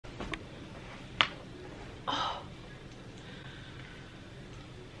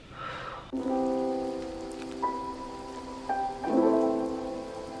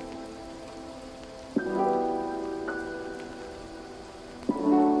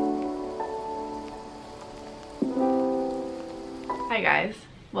Hi guys,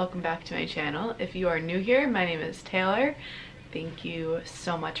 welcome back to my channel. If you are new here, my name is Taylor. Thank you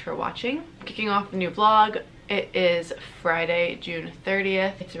so much for watching. Kicking off the new vlog. It is Friday, June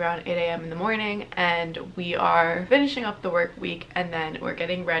 30th. It's around 8 a.m. in the morning and we are finishing up the work week and then we're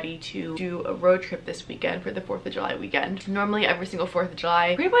getting ready to do a road trip this weekend for the 4th of July weekend. Normally every single 4th of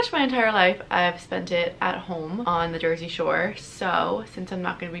July, pretty much my entire life, I've spent it at home on the Jersey Shore. So since I'm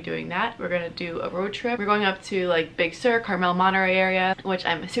not going to be doing that, we're going to do a road trip. We're going up to like Big Sur, Carmel, Monterey area, which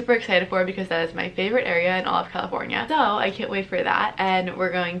I'm super excited for because that is my favorite area in all of California. So I can't wait for that. And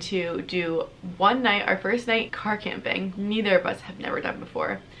we're going to do one night, our first night, car camping. Neither of us have never done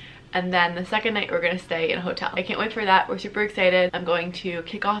before. And then the second night we're gonna stay in a hotel. I can't wait for that. We're super excited. I'm going to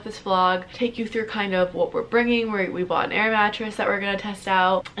kick off this vlog, take you through kind of what we're bringing. We bought an air mattress that we're gonna test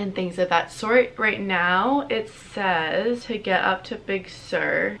out and things of that sort. Right now it says to get up to Big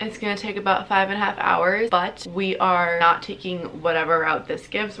Sur, it's gonna take about 5.5 hours, but we are not taking whatever route this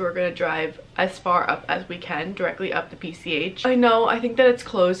gives. We're gonna drive as far up as we can, directly up the PCH. I think that it's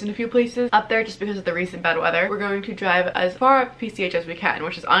closed in a few places up there just because of the recent bad weather. We're going to drive as far up PCH as we can,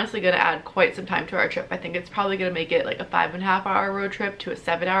 which is honestly going to add quite some time to our trip. I think it's probably going to make it like a 5.5 hour road trip to a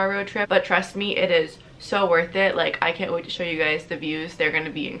 7-hour road trip, but trust me, it is so worth it. Like, I can't wait to show you guys the views. They're going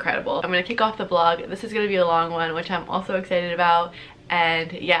to be incredible. I'm going to kick off the vlog. This is going to be a long one, which I'm also excited about.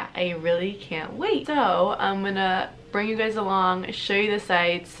 And yeah, I really can't wait. So I'm gonna bring you guys along, show you the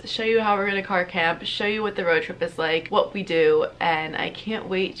sights, show you how we're gonna car camp, show you what the road trip is like, what we do, and I can't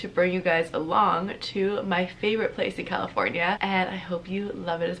wait to bring you guys along to my favorite place in California, and I hope you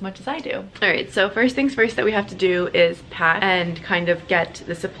love it as much as I do. Alright, so first things first that we have to do is pack and kind of get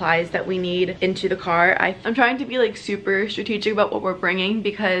the supplies that we need into the car. I'm trying to be like super strategic about what we're bringing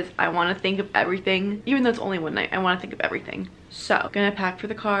because I want to think of everything. Even though it's only one night, I want to think of everything. So, gonna pack for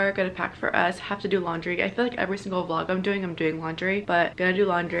the car, gonna pack for us, have to do laundry. I feel like every single vlog I'm doing laundry, but gonna do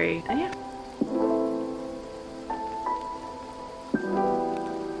laundry, and yeah.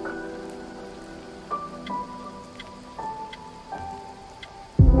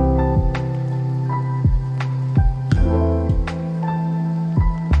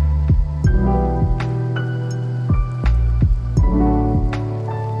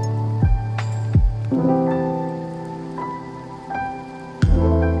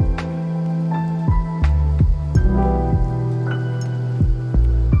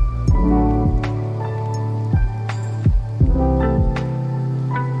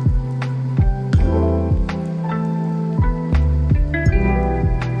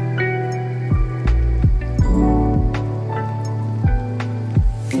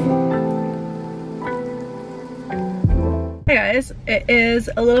 Hey guys, it is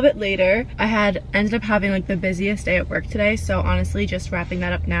a little bit later. I ended up having like the busiest day at work today, so honestly just wrapping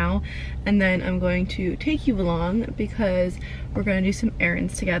that up now, and then I'm going to take you along because we're going to do some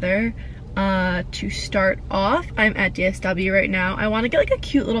errands together. To start off, I'm at DSW right now. I want to get like a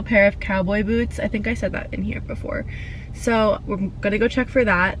cute little pair of cowboy boots. I think I said that in here before. So we're gonna go check for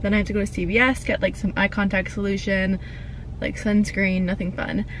that. Then I have to go to CVS, get like some eye contact solution, like sunscreen, nothing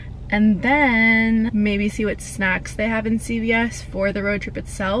fun. And then maybe see what snacks they have in CVS for the road trip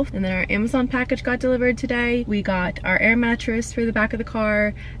itself. And then our Amazon package got delivered today. We got our air mattress for the back of the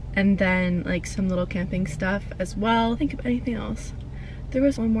car, and then like some little camping stuff as well. Think of anything else. There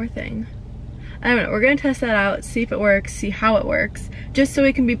was one more thing. I don't know, we're gonna test that out, see if it works, see how it works, just so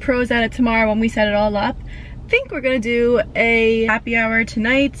we can be pros at it tomorrow when we set it all up. I think we're gonna do a happy hour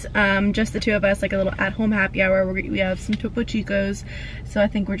tonight, just the two of us, like a little at-home happy hour. We have some Topo Chicos, so I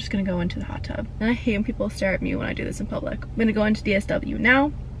think we're just gonna go into the hot tub. And I hate when people stare at me when I do this in public. I'm gonna go into DSW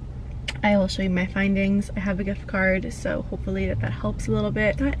now. I will show you my findings. I have a gift card, so hopefully that helps a little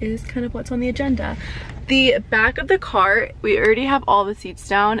bit. That is kind of what's on the agenda. The back of the car, we already have all the seats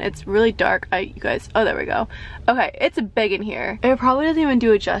down. It's really dark. You guys, oh, there we go. Okay, it's big in here. It probably doesn't even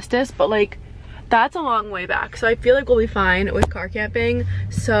do it justice, but like, that's a long way back, so I feel like we'll be fine with car camping.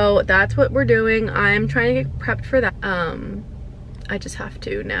 So that's what we're doing. I'm trying to get prepped for that. I just have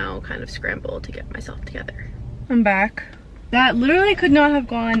to now kind of scramble to get myself together. I'm back. That literally could not have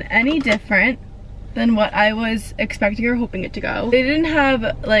gone any different than what I was expecting or hoping it to go. They didn't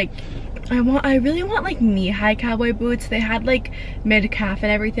have like, I really want like knee-high cowboy boots. They had like mid-calf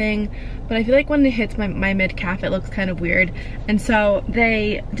and everything, but I feel like when it hits my mid-calf it looks kind of weird, and so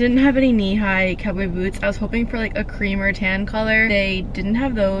they didn't have any knee-high cowboy boots. I was hoping for like a cream or tan color. They didn't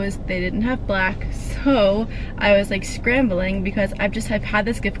have those. They didn't have black, so I was like scrambling because I've had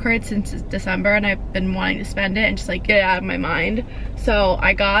this gift card since December and I've been wanting to spend it and just like get it out of my mind. So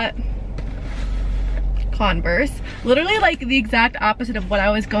I got Converse. Literally like the exact opposite of what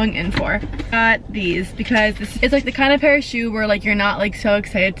I was going in for. Got these because this is like the kind of pair of shoe where like you're not like so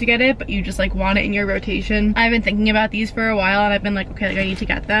excited to get it, but you just like want it in your rotation. I've been thinking about these for a while and I've been like, okay, like I need to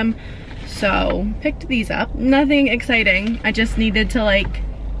get them. So picked these up. Nothing exciting. I just needed to like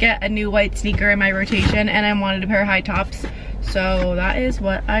get a new white sneaker in my rotation and I wanted a pair of high tops. So that is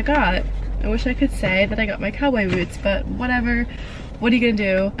what I got. I wish I could say that I got my cowboy boots, but whatever. What are you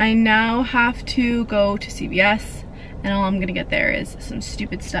gonna do? I now have to go to CVS and all I'm gonna get there is some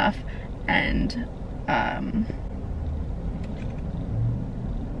stupid stuff and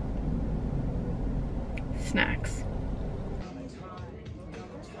snacks.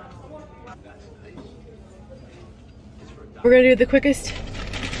 We're gonna do the quickest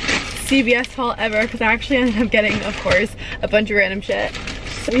CVS haul ever because I actually ended up getting, of course, a bunch of random shit.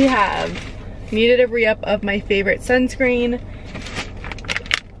 So we have needed a re-up of my favorite sunscreen,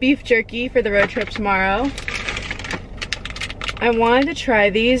 beef jerky for the road trip tomorrow. I wanted to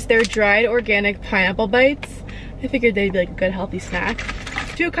try these. They're dried organic pineapple bites. I figured they'd be like a good healthy snack.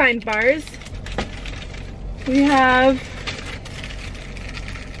 2 Kind bars. We have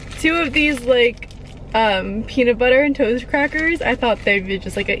 2 of these like peanut butter and toast crackers. I thought they'd be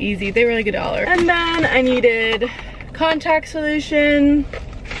just like a easy, they were like $1. And then I needed contact solution.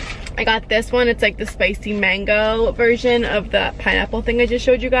 I got this one. It's like the spicy mango version of the pineapple thing I just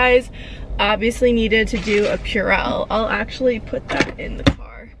showed you guys. Obviously needed to do a Purell. I'll actually put that in the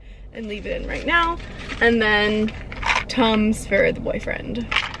car and leave it in right now. And then Tums for the boyfriend.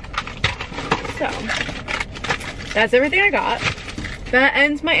 So that's everything I got. That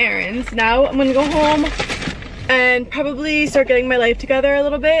ends my errands. Now I'm gonna go home and probably start getting my life together a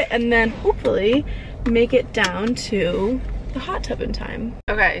little bit and then hopefully make it down to the hot tub in time.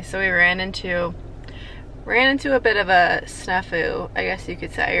 Okay, so we ran into a bit of a snafu, I guess you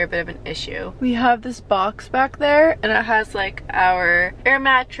could say, or a bit of an issue. We have this box back there and it has like our air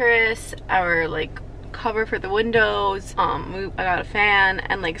mattress, our like cover for the windows, I got a fan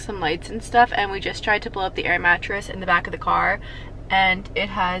and like some lights and stuff, and we just tried to blow up the air mattress in the back of the car and it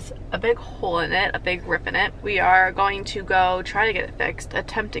has a big hole in it, a big rip in it. We are going to go try to get it fixed,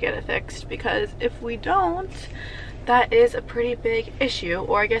 attempt to get it fixed, because if we don't, that is a pretty big issue,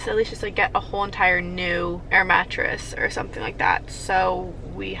 or I guess at least just like get a whole entire new air mattress or something like that. So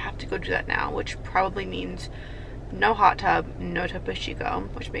we have to go do that now, which probably means no hot tub, no Topo Chico,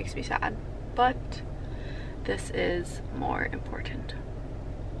 which makes me sad, but this is more important.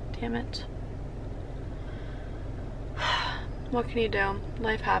 Damn it. What can you do?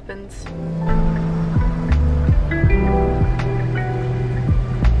 Life happens.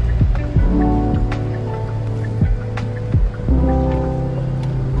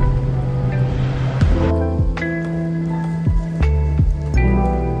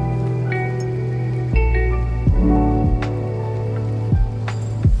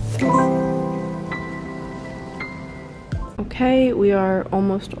 Okay, we are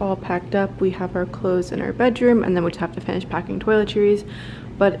almost all packed up. We have our clothes in our bedroom and then we just have to finish packing toiletries,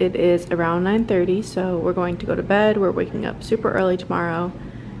 but it is around 9:30, so we're going to go to bed. We're waking up super early tomorrow,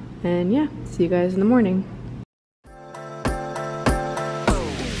 and yeah, see you guys in the morning.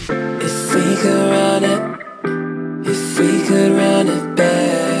 If we could run it, if we could run it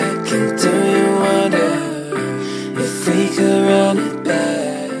back, and do you wonder if we could run it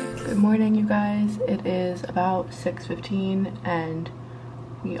back? Good morning, you guys. It is about 6:15 and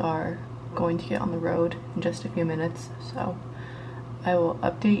we are going to get on the road in just a few minutes, so I will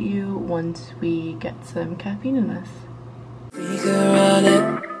update you once we get some caffeine in us. If we could run it,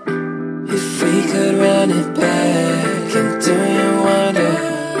 if we could run it back, and do you wonder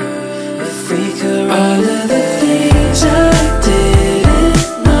if we could run all of the things I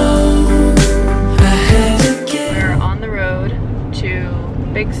didn't know I had to get. We're on the road to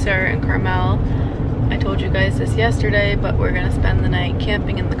Big Sur and Carmel. I told you guys this yesterday, but we're gonna spend the night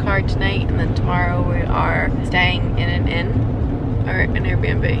camping in the car tonight, and then tomorrow we are staying in an inn, or an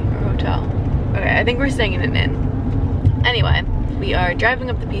Airbnb, or hotel. Okay, I think we're staying in an inn. Anyway, we are driving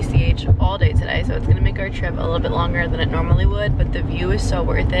up the PCH all day today, so it's gonna make our trip a little bit longer than it normally would, but the view is so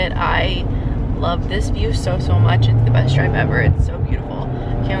worth it. I love this view so much. It's the best drive ever. It's so beautiful.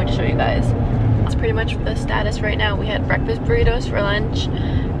 Can't wait to show you guys. That's pretty much the status right now. We had breakfast burritos for lunch,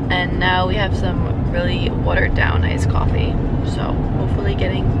 and now we have some really watered down iced coffee, so hopefully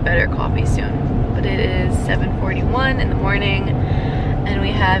getting better coffee soon. But it is 7:41 in the morning and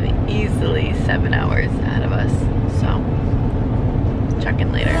we have easily 7 hours ahead of us, so check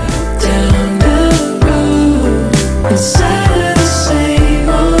in later. Down the road, inside the same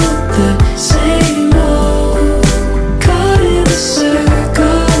old, caught in the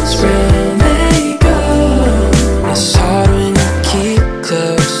circles round they go.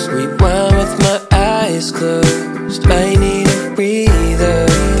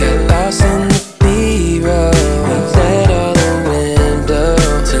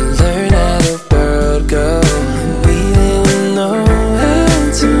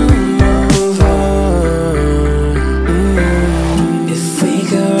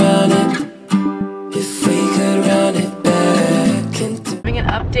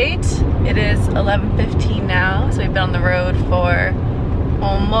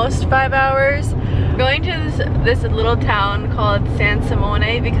 almost 5 hours. We're going to this little town called San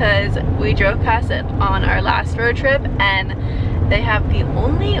Simone because we drove past it on our last road trip, and they have the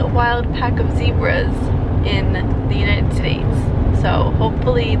only wild pack of zebras in the United States. So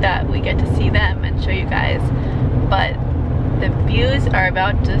hopefully that we get to see them and show you guys. But the views are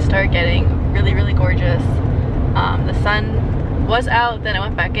about to start getting really, really gorgeous. The sun was out, then it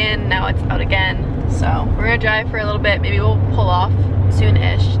went back in, now it's out again. So we're gonna drive for a little bit. Maybe we'll pull off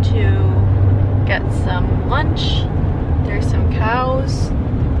soon-ish to get some lunch. There's some cows.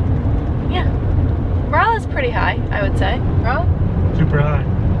 Yeah, morale is pretty high, I would say. Morale? Super high.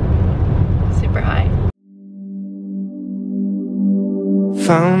 Super high.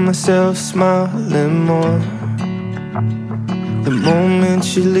 Found myself smiling more. The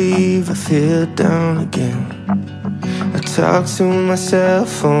moment you leave, I feel down again. I talk to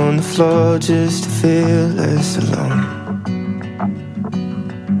myself on the floor just to feel less alone.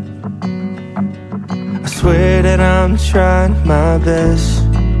 I swear that I'm trying my best.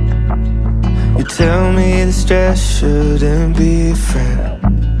 You tell me the stress shouldn't be a friend.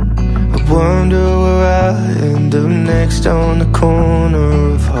 I wonder where I'll end up next on the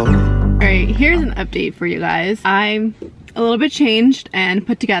corner of hope. Alright, here's an update for you guys. I'm a little bit changed and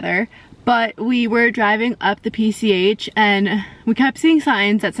put together, but we were driving up the PCH and we kept seeing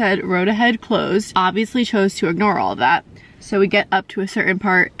signs that said road ahead closed. Obviously chose to ignore all of that. So we get up to a certain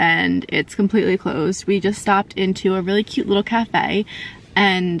part and it's completely closed. We just stopped into a really cute little cafe,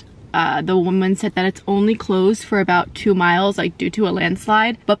 and the woman said that it's only closed for about 2 miles, like due to a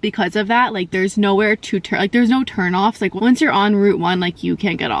landslide. But because of that, like there's nowhere to turn, like there's no turn offs. Like once you're on Route 1, like you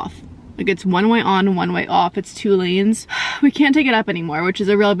can't get off. Like it's one way on, one way off. It's 2 lanes. We can't take it up anymore, which is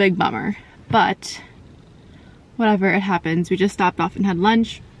a real big bummer. But whatever, it happens. We just stopped off and had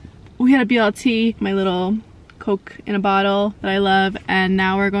lunch. We had a BLT, my little Coke in a bottle that I love, and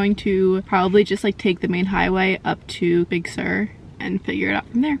now we're going to probably just like take the main highway up to Big Sur and figure it out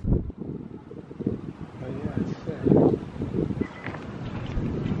from there.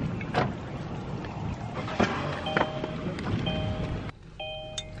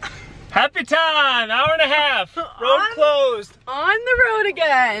 Happy time! Hour and a half! Road closed! On the road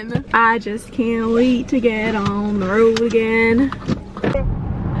again! I just can't wait to get on the road again.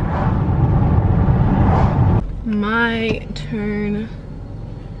 My turn.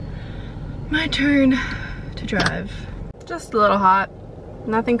 My turn to drive. Just a little hot.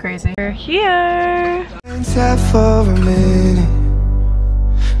 Nothing crazy. We're here! For a minute,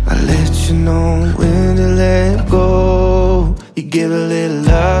 I let you know when to let go. You give a little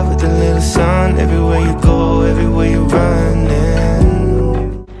love with a little sun. Everywhere you go, everywhere you're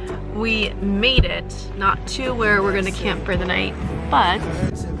running. We made it, not to where we're gonna camp for the night, but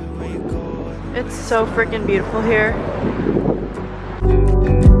it's so freaking beautiful here.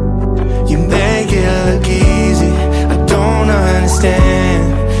 You make it look easy. I don't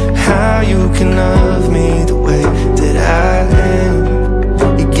understand how you can love me the way that I am.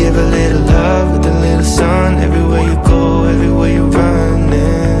 You give a little love with a little sun. Everywhere you go, everywhere you're running.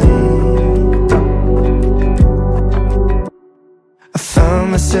 I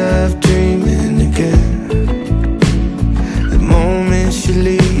found myself dreaming again. The moment you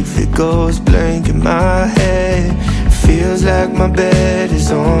leave, it goes blank in my head. Feels like my bed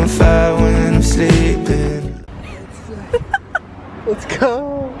is on fire when I'm sleeping. Let's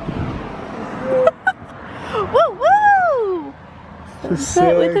go. Woo woo!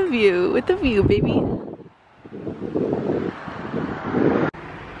 Sunset with a view, baby.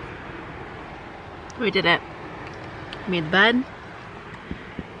 We did it. Made the bed.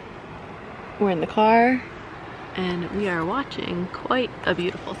 We're in the car, and we are watching quite a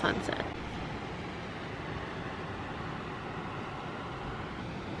beautiful sunset.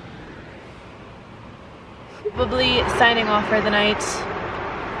 Probably signing off for the night.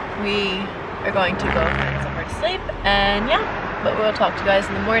 We are going to go find somewhere to sleep, and yeah, but we'll talk to you guys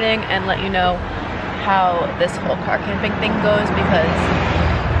in the morning and let you know how this whole car camping thing goes, because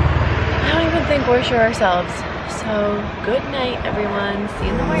I don't even think we're sure ourselves. So good night, everyone. See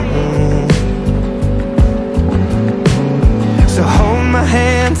you in the morning. So hold my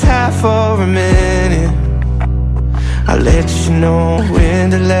hand tight for a minute. I'll let you know when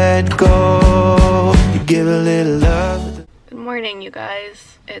to let go. You give a little love. Good morning, you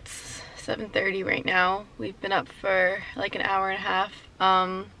guys. It's 7:30 right now. We've been up for like an hour and a half.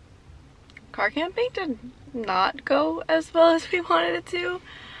 Car camping did not go as well as we wanted it to.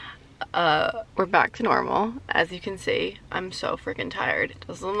 We're back to normal, as you can see. I'm so freaking tired. It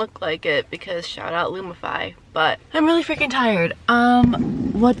doesn't look like it because shout out Lumify, but I'm really freaking tired.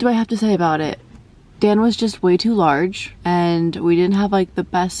 What do I have to say about it? Dan was just way too large and we didn't have like the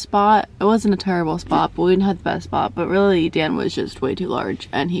best spot. It wasn't a terrible spot, but we didn't have the best spot. But really, Dan was just way too large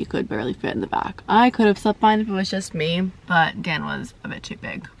and he could barely fit in the back. I could have slept fine if it was just me, but Dan was a bit too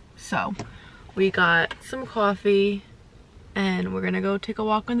big. So we got some coffee and we're gonna go take a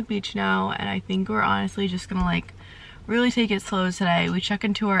walk on the beach now. And I think we're honestly just gonna like really take it slow today. We check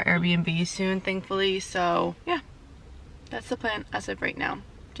into our Airbnb soon, thankfully. So yeah, that's the plan as of right now.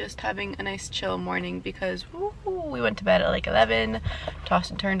 Just having a nice chill morning because we went to bed at like 11,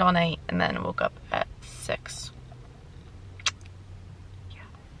 tossed and turned all night, and then woke up at 6. Yeah,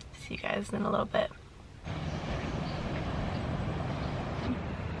 see you guys in a little bit.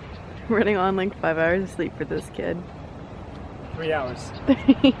 Running on like 5 hours of sleep for this kid. 3 hours.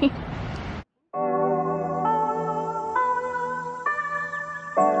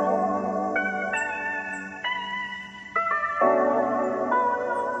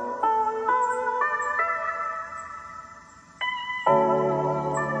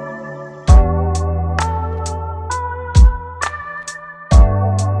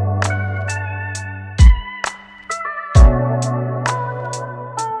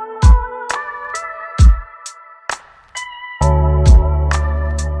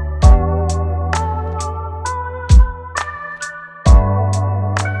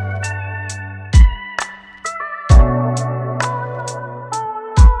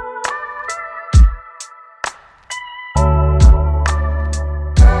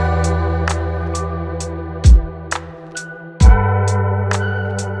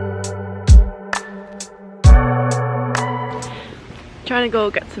 Trying to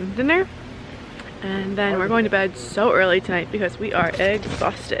go get some dinner and then we're going to bed so early tonight because we are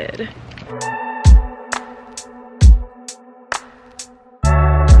exhausted.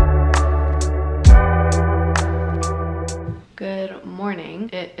 Good morning.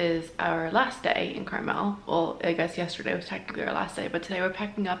 It is our last day in Carmel. Well, I guess yesterday was technically our last day, but today we're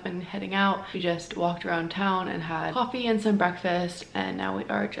packing up and heading out. We just walked around town and had coffee and some breakfast, and now we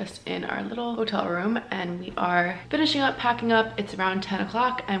are just in our little hotel room and we are finishing up packing up. It's around 10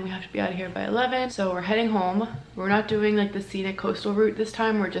 o'clock and we have to be out of here by 11. So we're heading home. We're not doing like the scenic coastal route this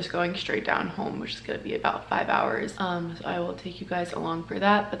time. We're just going straight down home, which is gonna be about 5 hours. So I will take you guys along for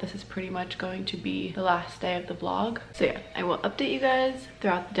that, but this is pretty much going to be the last day of the vlog. So yeah, I will update you guys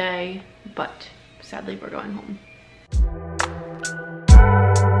throughout the day, but sadly we're going home.